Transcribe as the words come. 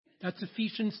That's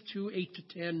Ephesians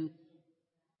 2:8-10.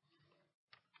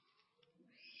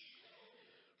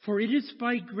 For it is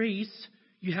by grace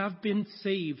you have been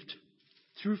saved,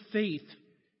 through faith,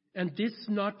 and this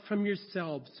not from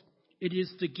yourselves. It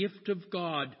is the gift of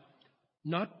God,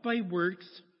 not by works,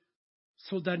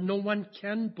 so that no one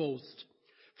can boast.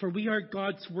 For we are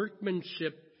God's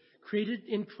workmanship, created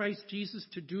in Christ Jesus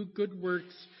to do good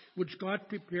works, which God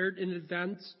prepared in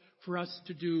advance for us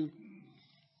to do.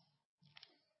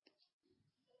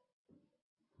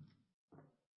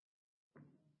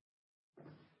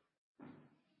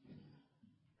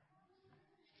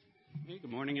 Hey,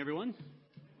 good morning, everyone.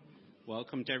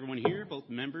 Welcome to everyone here, both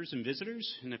members and visitors.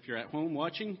 And if you're at home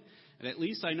watching, and at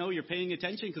least I know you're paying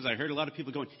attention because I heard a lot of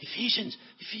people going, Ephesians,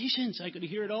 Ephesians. I could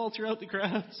hear it all throughout the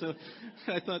crowd. So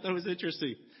I thought that was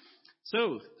interesting.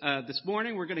 So this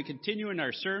morning we're going to continue in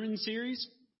our sermon series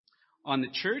on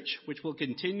the church, which will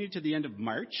continue to the end of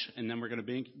March. And then we're going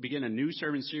to begin a new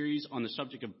sermon series on the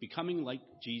subject of becoming like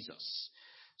Jesus.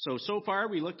 So far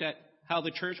we looked at how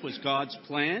the church was God's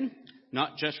plan,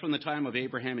 not just from the time of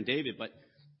Abraham and David, but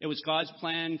it was God's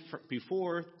plan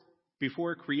before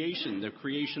creation, the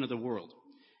creation of the world.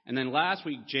 And then last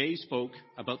week, Jay spoke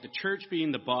about the church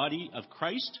being the body of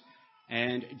Christ,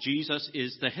 and Jesus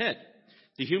is the head.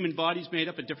 The human body is made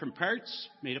up of different parts,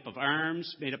 made up of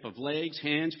arms, made up of legs,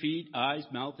 hands, feet, eyes,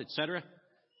 mouth, etc.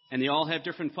 And they all have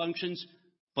different functions,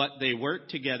 but they work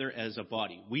together as a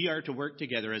body. We are to work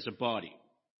together as a body.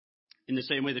 In the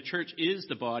same way, the church is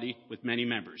the body with many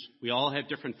members. We all have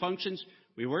different functions.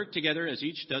 We work together as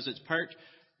each does its part,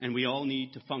 and we all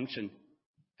need to function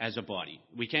as a body.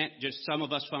 We can't just some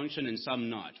of us function and some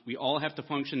not. We all have to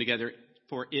function together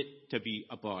for it to be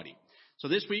a body. So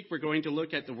this week we're going to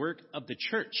look at the work of the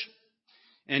church.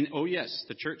 And oh yes,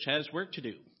 the church has work to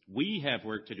do. We have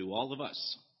work to do, all of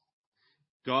us.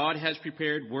 God has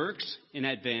prepared works in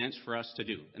advance for us to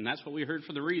do. And that's what we heard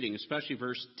from the reading, especially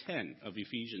verse 10 of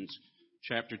Ephesians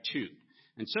chapter 2.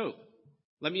 And so,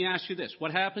 let me ask you this.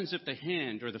 What happens if the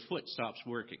hand or the foot stops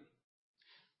working?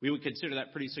 We would consider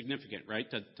that pretty significant, right?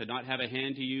 To not have a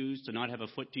hand to use, to not have a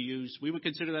foot to use. We would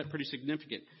consider that pretty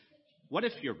significant. What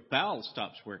if your bowel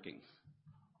stops working?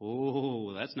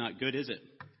 Oh, that's not good, is it?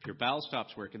 If your bowel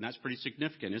stops working, that's pretty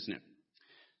significant, isn't it?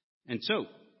 And so,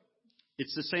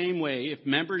 it's the same way if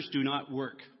members do not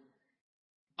work.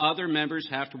 Other members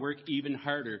have to work even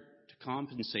harder to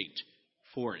compensate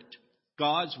for it.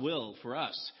 God's will for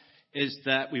us is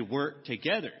that we work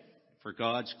together for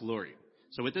God's glory.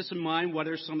 So with this in mind, what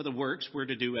are some of the works we're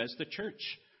to do as the church?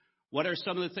 What are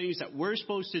some of the things that we're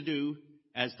supposed to do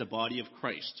as the body of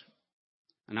Christ?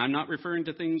 And I'm not referring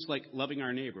to things like loving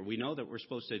our neighbor. We know that we're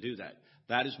supposed to do that.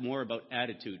 That is more about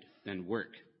attitude than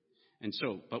work. And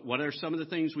so, but what are some of the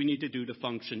things we need to do to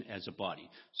function as a body?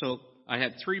 So I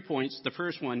had 3 points. The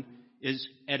first one is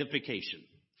edification.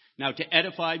 Now, to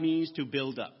edify means to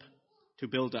build up. To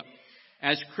build up.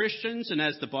 As Christians and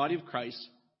as the body of Christ,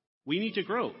 we need to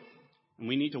grow. And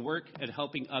we need to work at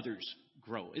helping others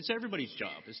grow. It's everybody's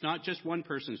job. It's not just one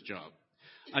person's job.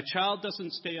 A child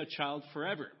doesn't stay a child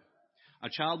forever. A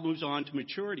child moves on to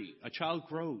maturity. A child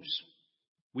grows.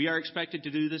 We are expected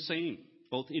to do the same,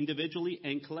 both individually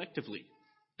and collectively,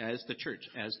 as the church,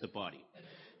 as the body.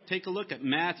 Take a look at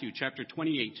Matthew chapter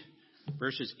 28,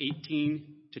 verses 18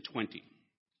 to 20.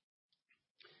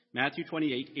 Matthew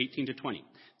 28, 18 to 20.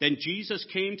 Then Jesus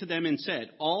came to them and said,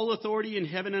 all authority in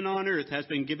heaven and on earth has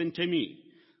been given to me.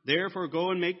 Therefore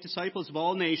go and make disciples of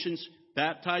all nations,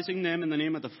 baptizing them in the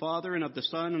name of the Father and of the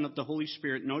Son and of the Holy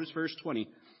Spirit. Notice verse 20.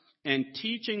 And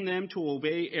teaching them to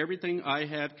obey everything I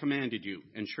have commanded you.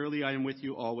 And surely I am with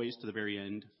you always to the very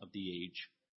end of the age.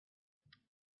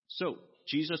 So,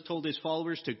 Jesus told his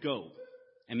followers to go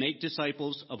and make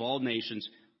disciples of all nations,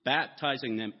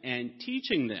 baptizing them and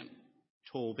teaching them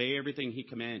to obey everything he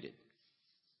commanded.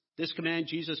 This command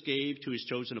Jesus gave to his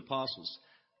chosen apostles.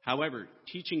 However,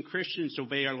 teaching Christians to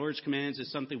obey our Lord's commands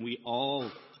is something we all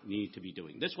need to be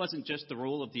doing. This wasn't just the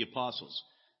role of the apostles.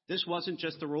 This wasn't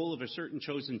just the role of a certain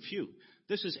chosen few.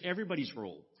 This is everybody's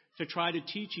role, to try to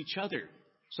teach each other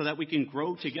so that we can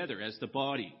grow together as the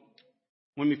body.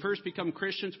 When we first become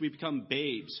Christians, we become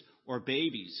babes or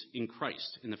babies in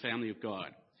Christ, in the family of God.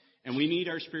 And we need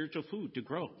our spiritual food to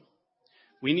grow.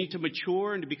 We need to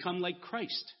mature and to become like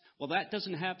Christ. Well, that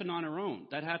doesn't happen on our own.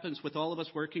 That happens with all of us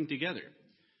working together.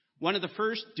 One of the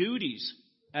first duties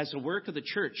as a work of the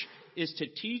church is to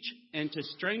teach and to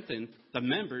strengthen the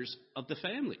members of the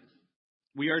family.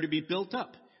 We are to be built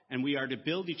up, and we are to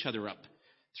build each other up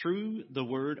through the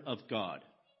Word of God.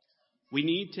 We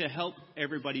need to help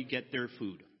everybody get their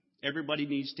food. Everybody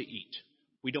needs to eat.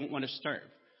 We don't want to starve.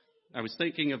 I was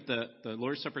thinking of the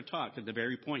Lord's Supper talk at the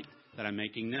very point that I'm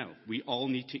making now. We all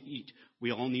need to eat.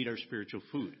 We all need our spiritual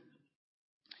food.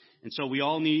 And so we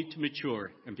all need to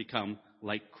mature and become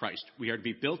like Christ. We are to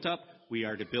be built up. We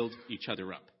are to build each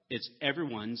other up. It's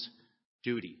everyone's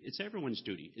duty. It's everyone's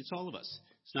duty. It's all of us.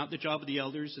 It's not the job of the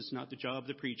elders. It's not the job of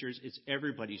the preachers. It's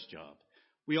everybody's job.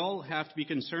 We all have to be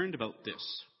concerned about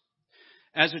this.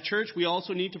 As a church, we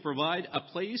also need to provide a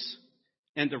place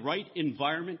and the right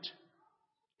environment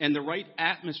and the right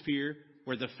atmosphere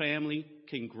where the family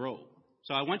can grow.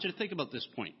 So I want you to think about this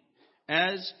point.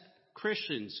 As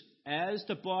Christians, as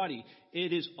the body,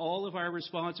 it is all of our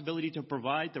responsibility to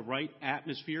provide the right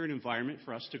atmosphere and environment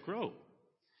for us to grow.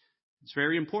 It's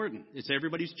very important. It's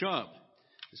everybody's job.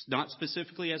 It's not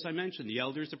specifically, as I mentioned, the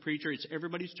elders, the preacher. It's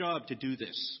everybody's job to do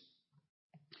this.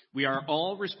 We are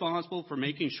all responsible for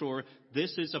making sure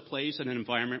this is a place and an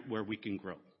environment where we can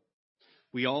grow.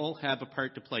 We all have a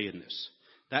part to play in this.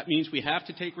 That means we have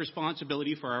to take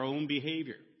responsibility for our own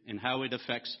behavior and how it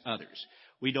affects others.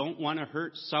 We don't want to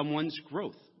hurt someone's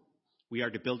growth. We are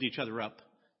to build each other up,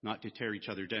 not to tear each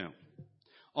other down.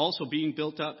 Also, being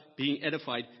built up, being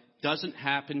edified, doesn't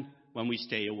happen when we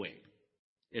stay away.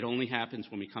 It only happens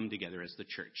when we come together as the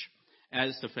church,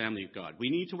 as the family of God. We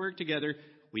need to work together.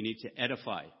 We need to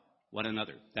edify one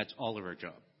another. That's all of our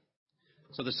job.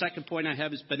 So the second point I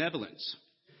have is benevolence.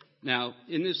 Now,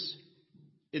 in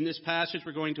this passage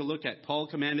we're going to look at, Paul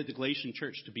commanded the Galatian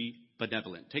church to be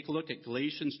benevolent. Take a look at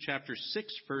Galatians chapter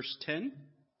 6, verse 10.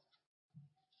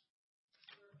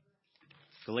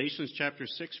 Galatians chapter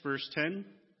 6, verse 10.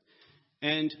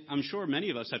 And I'm sure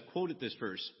many of us have quoted this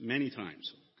verse many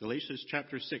times. Galatians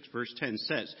chapter 6, verse 10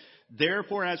 says,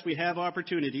 "Therefore, as we have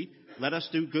opportunity, let us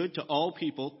do good to all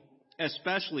people,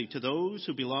 especially to those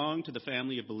who belong to the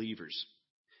family of believers."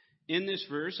 In this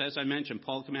verse, as I mentioned,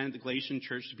 Paul commanded the Galatian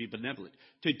church to be benevolent,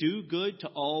 to do good to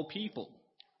all people.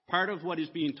 Part of what is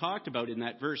being talked about in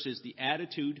that verse is the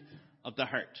attitude of the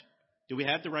heart. Do we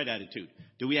have the right attitude?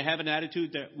 Do we have an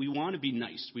attitude that we want to be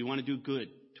nice? We want to do good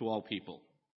to all people.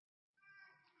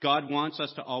 God wants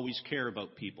us to always care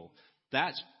about people.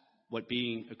 That's what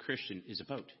being a Christian is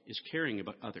about, is caring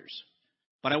about others.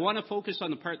 But I want to focus on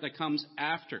the part that comes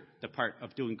after the part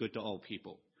of doing good to all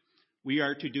people. We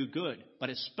are to do good, but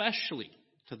especially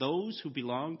to those who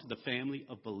belong to the family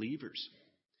of believers.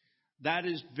 That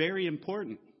is very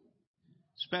important,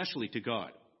 especially to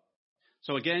God.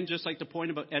 So again, just like the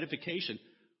point about edification,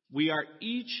 we are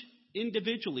each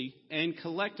individually and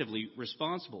collectively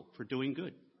responsible for doing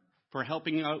good, for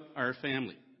helping out our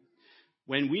family.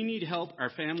 When we need help, our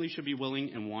family should be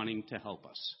willing and wanting to help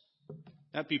us.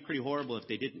 That'd be pretty horrible if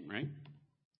they didn't, right?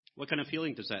 What kind of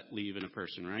feeling does that leave in a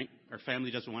person, right? Our family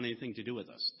doesn't want anything to do with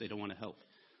us. They don't want to help.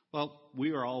 Well,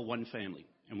 we are all one family,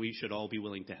 and we should all be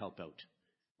willing to help out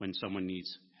when someone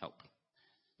needs help.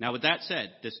 Now, with that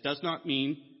said, this does not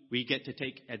mean we get to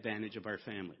take advantage of our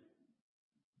family.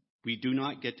 We do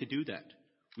not get to do that.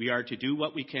 We are to do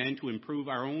what we can to improve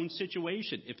our own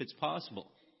situation, if it's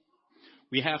possible.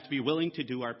 We have to be willing to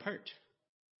do our part.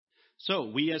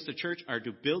 So, we as the church are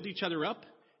to build each other up,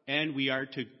 and we are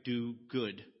to do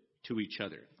good to each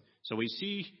other. So we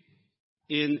see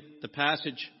in the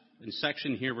passage and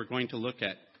section here we're going to look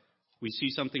at, we see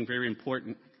something very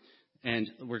important. And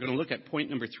we're going to look at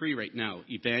point number 3 right now,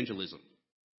 evangelism.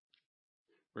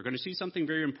 We're going to see something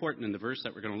very important in the verse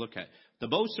that we're going to look at. The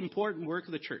most important work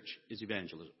of the church is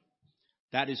evangelism.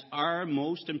 That is our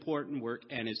most important work,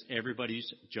 and it's everybody's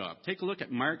job. Take a look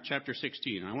at Mark chapter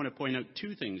 16. I want to point out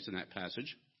 2 things in that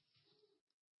passage.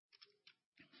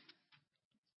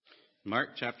 Mark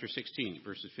chapter 16,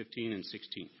 verses 15 and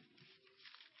 16.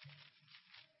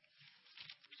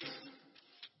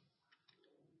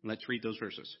 Let's read those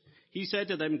verses. He said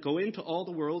to them, "Go into all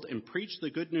the world and preach the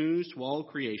good news to all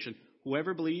creation.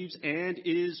 Whoever believes and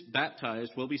is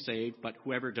baptized will be saved, but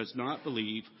whoever does not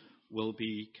believe will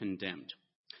be condemned."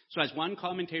 So as one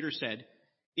commentator said,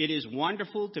 it is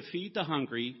wonderful to feed the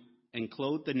hungry and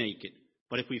clothe the naked,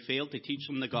 but if we fail to teach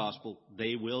them the gospel,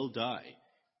 they will die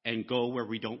and go where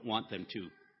we don't want them to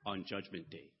on Judgment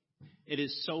Day. It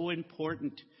is so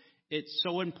important. It's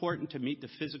so important to meet the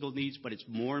physical needs, but it's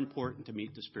more important to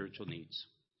meet the spiritual needs.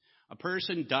 A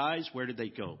person dies, where do they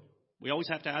go? We always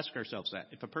have to ask ourselves that.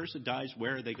 If a person dies,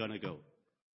 where are they going to go?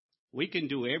 We can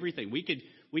do everything. We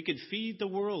could feed the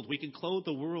world. We can clothe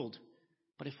the world.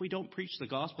 But if we don't preach the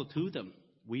gospel to them,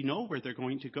 we know where they're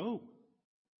going to go,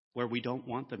 where we don't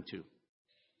want them to.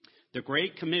 The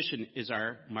Great Commission is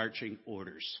our marching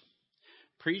orders.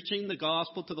 Preaching the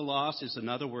gospel to the lost is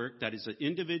another work that is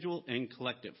individual and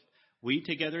collective. We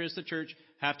together as the church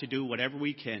have to do whatever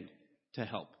we can to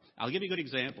help. I'll give you a good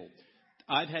example.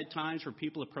 I've had times where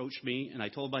people approached me, and I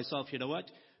told myself, you know what?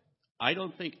 I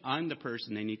don't think I'm the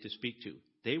person they need to speak to.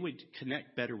 They would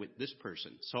connect better with this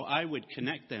person. So I would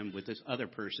connect them with this other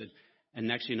person, and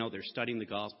next thing you know, they're studying the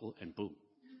gospel, and boom,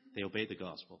 they obey the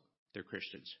gospel. They're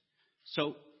Christians.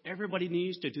 So everybody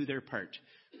needs to do their part.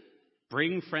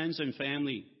 Bring friends and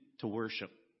family to worship.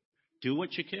 Do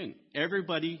what you can.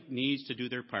 Everybody needs to do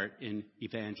their part in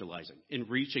evangelizing, in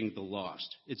reaching the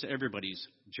lost. It's everybody's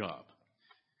job.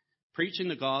 Preaching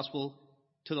the gospel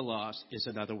to the lost is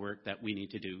another work that we need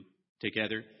to do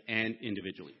together and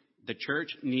individually. The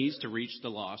church needs to reach the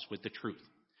lost with the truth.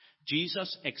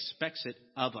 Jesus expects it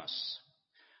of us.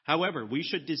 However, we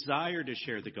should desire to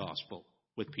share the gospel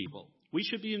with people. We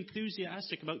should be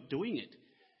enthusiastic about doing it.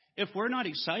 If we're not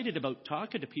excited about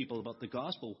talking to people about the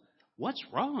gospel, what's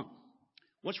wrong?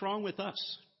 What's wrong with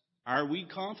us? Are we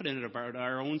confident about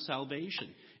our own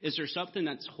salvation? Is there something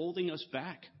that's holding us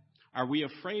back? Are we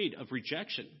afraid of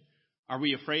rejection? Are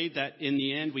we afraid that in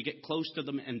the end we get close to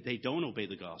them and they don't obey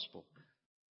the gospel?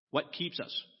 What keeps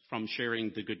us from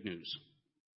sharing the good news?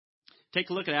 Take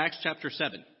a look at Acts chapter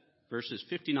 7, verses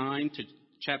 59 to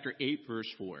chapter 8, verse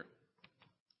 4.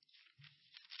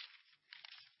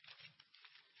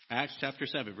 Acts chapter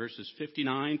 7, verses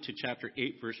 59 to chapter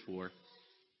 8, verse 4.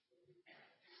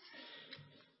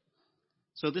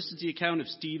 So this is the account of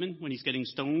Stephen when he's getting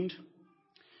stoned.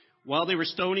 While they were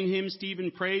stoning him,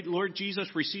 Stephen prayed, "Lord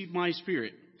Jesus, receive my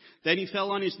spirit." Then he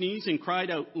fell on his knees and cried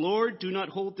out, "Lord, do not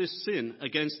hold this sin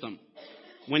against them."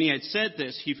 When he had said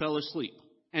this, he fell asleep.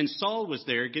 And Saul was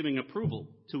there giving approval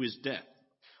to his death.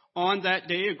 On that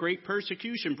day, a great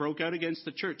persecution broke out against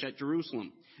the church at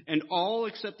Jerusalem, and all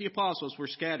except the apostles were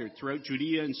scattered throughout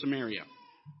Judea and Samaria.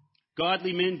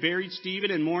 Godly men buried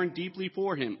Stephen and mourned deeply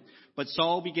for him, but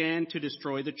Saul began to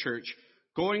destroy the church.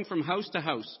 Going from house to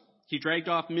house, he dragged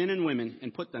off men and women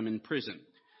and put them in prison.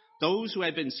 Those who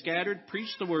had been scattered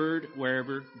preached the word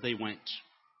wherever they went.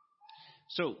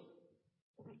 So,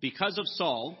 because of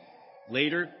Saul,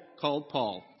 later called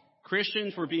Paul,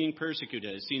 Christians were being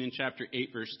persecuted, as seen in chapter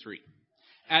 8, verse 3.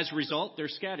 As a result, they're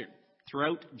scattered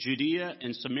throughout Judea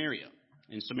and Samaria.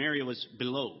 And Samaria was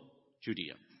below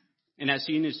Judea. And as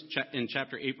seen in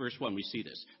chapter 8, verse 1, we see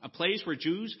this. A place where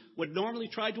Jews would normally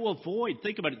try to avoid.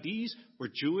 Think about it. These were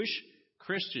Jewish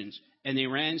Christians, and they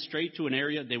ran straight to an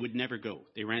area they would never go.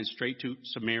 They ran straight to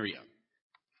Samaria.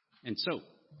 And so,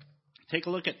 take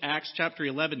a look at Acts chapter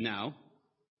 11 now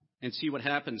and see what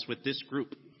happens with this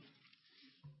group.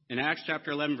 In Acts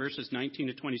chapter 11, verses 19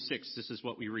 to 26, this is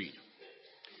what we read.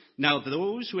 Now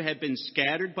those who had been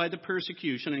scattered by the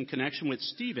persecution in connection with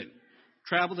Stephen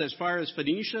traveled as far as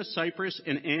Phoenicia, Cyprus,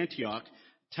 and Antioch,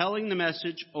 telling the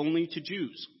message only to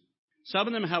Jews. Some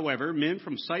of them, however, men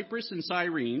from Cyprus and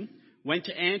Cyrene, went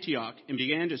to Antioch and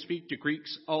began to speak to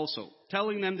Greeks also,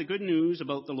 telling them the good news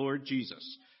about the Lord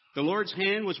Jesus. The Lord's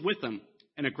hand was with them,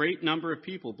 and a great number of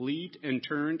people believed and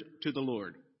turned to the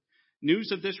Lord.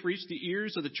 News of this reached the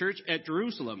ears of the church at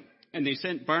Jerusalem, and they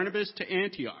sent Barnabas to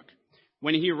Antioch.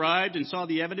 When he arrived and saw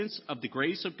the evidence of the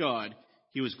grace of God,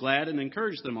 he was glad and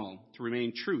encouraged them all to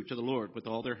remain true to the Lord with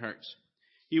all their hearts.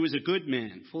 He was a good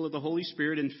man, full of the Holy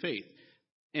Spirit and faith,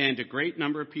 and a great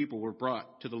number of people were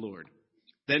brought to the Lord.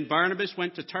 Then Barnabas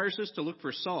went to Tarsus to look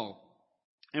for Saul,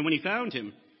 and when he found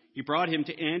him, he brought him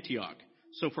to Antioch.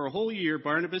 So for a whole year,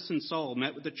 Barnabas and Saul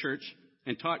met with the church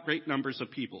and taught great numbers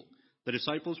of people. The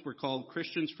disciples were called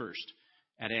Christians first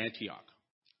at Antioch.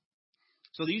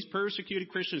 So these persecuted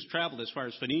Christians traveled as far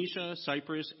as Phoenicia,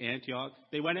 Cyprus, Antioch.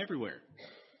 They went everywhere.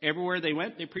 Everywhere they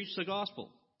went, they preached the gospel.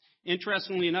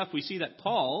 Interestingly enough, we see that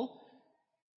Paul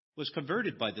was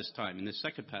converted by this time in this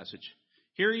second passage.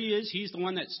 Here he is. He's the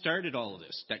one that started all of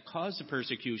this, that caused the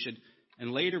persecution.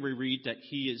 And later we read that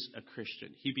he is a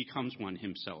Christian. He becomes one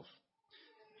himself.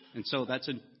 And so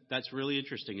that's really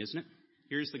interesting, isn't it?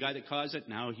 Here's the guy that caused it.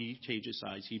 Now he changes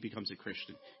sides. He becomes a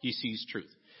Christian. He sees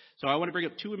truth. So I want to bring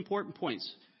up two important points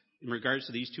in regards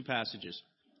to these two passages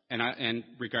and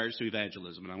regards to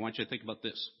evangelism. And I want you to think about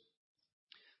this.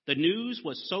 The news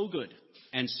was so good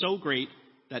and so great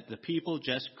that the people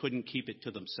just couldn't keep it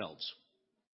to themselves.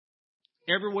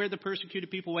 Everywhere the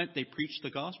persecuted people went, they preached the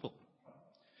gospel.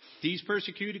 These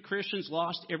persecuted Christians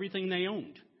lost everything they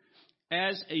owned.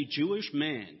 As a Jewish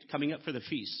man coming up for the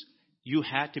feast, you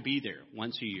had to be there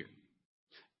once a year.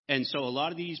 And so a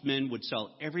lot of these men would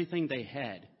sell everything they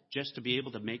had just to be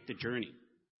able to make the journey.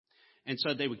 And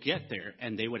so they would get there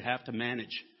and they would have to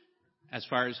manage as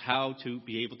far as how to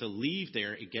be able to leave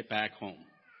there and get back home.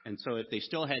 And so if they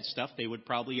still had stuff, they would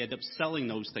probably end up selling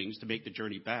those things to make the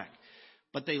journey back.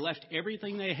 But they left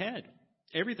everything they had,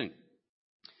 everything.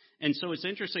 And so it's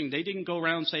interesting, they didn't go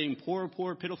around saying, poor,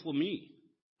 poor, pitiful me.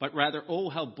 but rather, oh,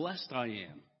 how blessed I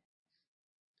am.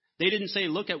 They didn't say,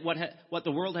 look at what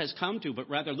the world has come to, but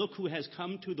rather, look who has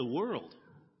come to the world.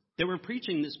 They were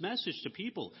preaching this message to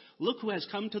people. Look who has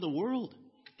come to the world.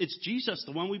 It's Jesus,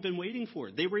 the one we've been waiting for.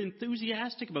 They were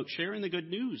enthusiastic about sharing the good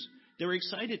news. They were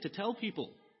excited to tell people.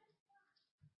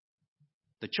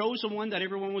 The chosen one that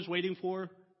everyone was waiting for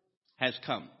has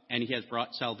come, and he has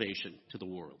brought salvation to the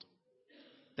world.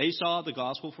 They saw the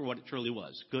gospel for what it truly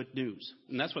was, good news.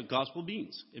 And that's what gospel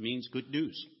means. It means good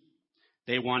news.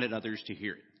 They wanted others to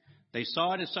hear it. They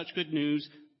saw it as such good news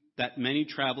that many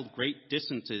traveled great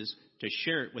distances to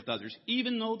share it with others,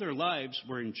 even though their lives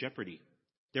were in jeopardy.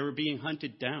 They were being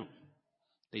hunted down.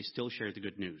 They still shared the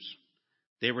good news.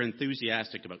 They were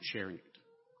enthusiastic about sharing it.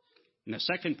 And the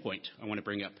second point I want to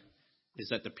bring up is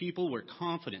that the people were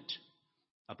confident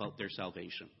about their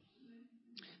salvation.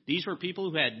 These were people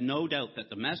who had no doubt that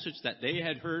the message that they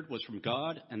had heard was from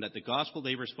God and that the gospel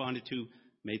they responded to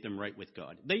made them right with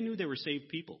God. They knew they were saved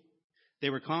people. They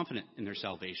were confident in their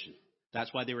salvation.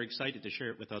 That's why they were excited to share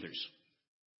it with others.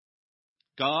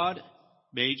 God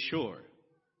made sure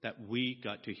that we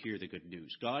got to hear the good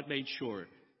news. God made sure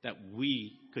that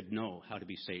we could know how to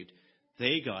be saved.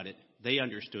 They got it. They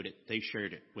understood it. They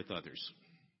shared it with others.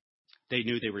 They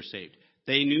knew they were saved.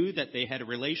 They knew that they had a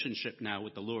relationship now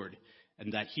with the Lord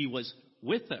and that he was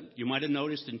with them. You might have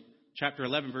noticed in chapter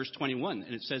 11, verse 21,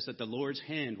 and it says that the Lord's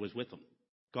hand was with them.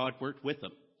 God worked with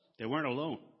them. They weren't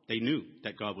alone. They knew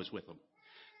that God was with them.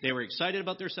 They were excited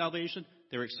about their salvation.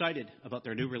 They were excited about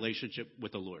their new relationship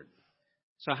with the Lord.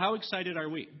 So how excited are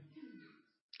we?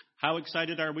 How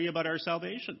excited are we about our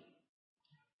salvation?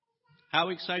 How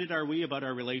excited are we about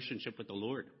our relationship with the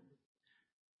Lord?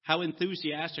 How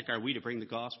enthusiastic are we to bring the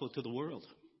gospel to the world?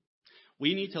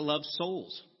 We need to love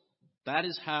souls. That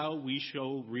is how we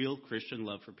show real Christian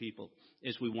love for people,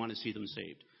 is we want to see them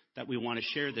saved, that we want to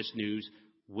share this news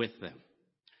with them.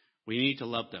 We need to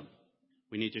love them.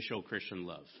 We need to show Christian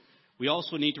love. We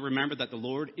also need to remember that the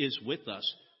Lord is with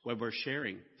us when we're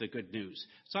sharing the good news.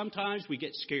 Sometimes we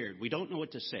get scared. We don't know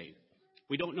what to say.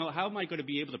 We don't know, how am I going to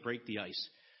be able to break the ice?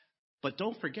 But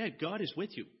don't forget, God is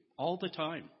with you all the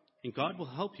time, and God will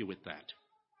help you with that.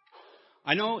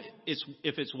 I know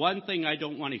if it's one thing I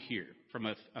don't want to hear from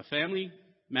a family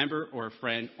member or a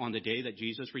friend on the day that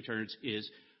Jesus returns is,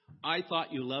 I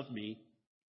thought you loved me.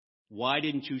 Why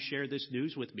didn't you share this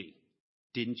news with me?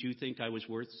 Didn't you think I was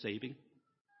worth saving?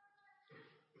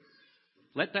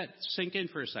 Let that sink in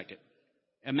for a second.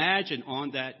 Imagine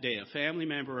on that day, a family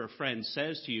member or a friend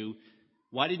says to you,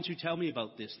 why didn't you tell me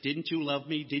about this? Didn't you love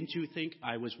me? Didn't you think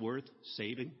I was worth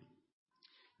saving?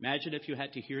 Imagine if you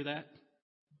had to hear that.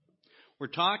 We're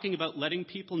talking about letting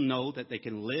people know that they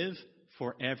can live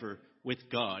forever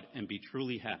with God and be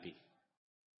truly happy.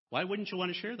 Why wouldn't you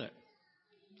want to share that?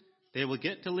 They will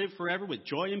get to live forever with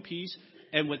joy and peace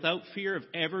and without fear of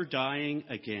ever dying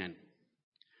again.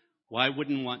 Why I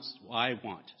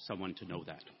want someone to know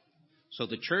that? So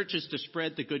the church is to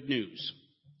spread the good news.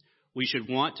 We should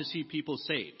want to see people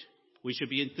saved. We should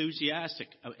be enthusiastic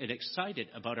and excited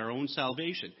about our own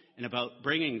salvation and about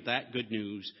bringing that good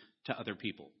news to other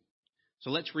people. So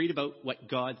let's read about what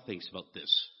God thinks about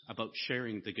this, about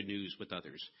sharing the good news with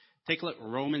others. Take a look at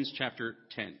Romans chapter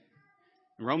 10.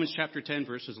 In Romans chapter 10,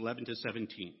 verses 11 to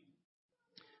 17.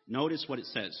 Notice what it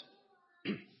says.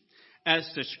 As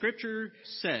the scripture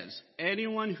says,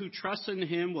 anyone who trusts in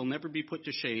him will never be put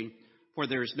to shame, for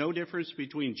there is no difference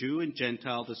between Jew and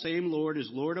Gentile. The same Lord is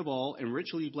Lord of all and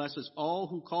richly blesses all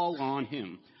who call on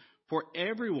him. For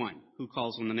everyone who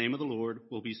calls on the name of the Lord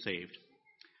will be saved.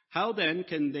 How then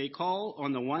can they call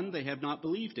on the one they have not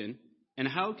believed in? And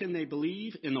how can they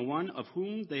believe in the one of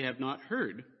whom they have not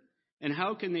heard? And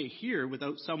how can they hear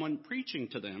without someone preaching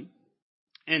to them?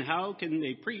 And how can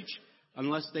they preach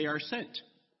unless they are sent?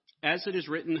 As it is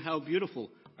written, how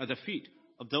beautiful are the feet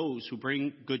of those who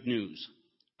bring good news.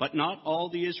 But not all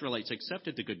the Israelites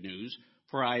accepted the good news,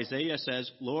 for Isaiah says,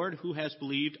 Lord, who has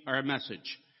believed our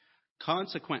message?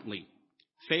 Consequently,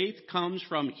 faith comes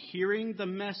from hearing the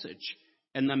message,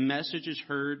 and the message is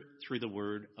heard through the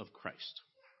word of Christ.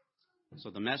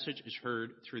 So the message is heard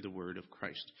through the word of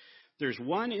Christ. There's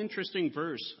one interesting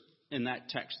verse in that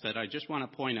text that I just want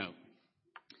to point out.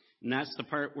 And that's the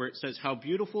part where it says, how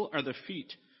beautiful are the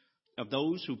feet of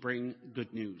those who bring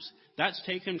good news. That's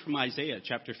taken from Isaiah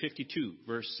chapter 52,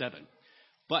 verse 7.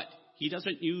 But he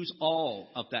doesn't use all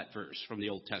of that verse from the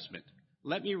Old Testament.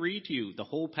 Let me read to you the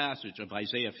whole passage of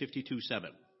Isaiah 52,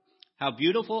 7. How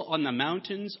beautiful on the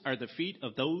mountains are the feet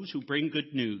of those who bring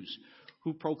good news,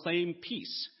 who proclaim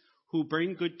peace, who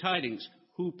bring good tidings,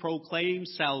 who proclaim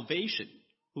salvation,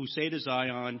 who say to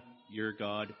Zion, your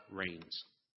God reigns.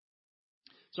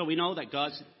 So we know that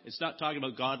it's not talking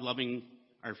about God loving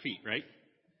our feet, right?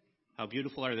 How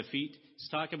beautiful are the feet? It's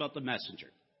talking about the messenger.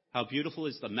 How beautiful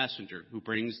is the messenger who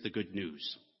brings the good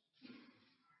news.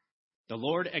 The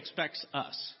Lord expects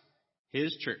us,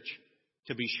 his church,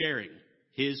 to be sharing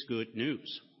his good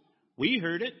news. We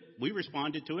heard it. We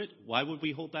responded to it. Why would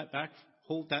we hold that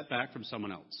back from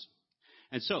someone else?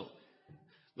 And so,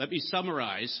 let me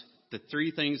summarize the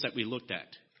three things that we looked at.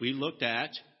 We looked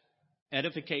at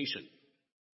edification.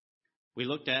 We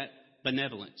looked at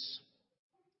benevolence.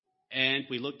 And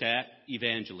we looked at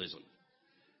evangelism.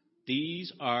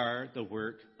 These are the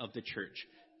work of the church.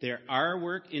 There are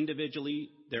work individually.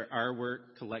 There are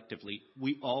work collectively.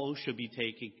 We all should be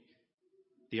taking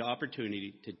the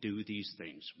opportunity to do these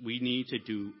things. We need to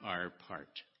do our part.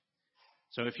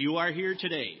 So if you are here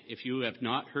today, if you have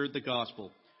not heard the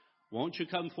gospel, won't you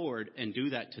come forward and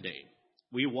do that today?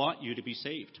 We want you to be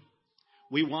saved.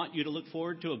 We want you to look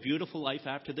forward to a beautiful life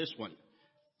after this one.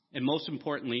 And most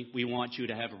importantly, we want you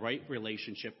to have a right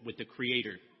relationship with the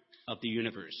Creator of the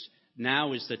universe.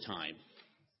 Now is the time.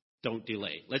 Don't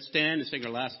delay. Let's stand and sing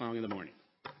our last song in the morning.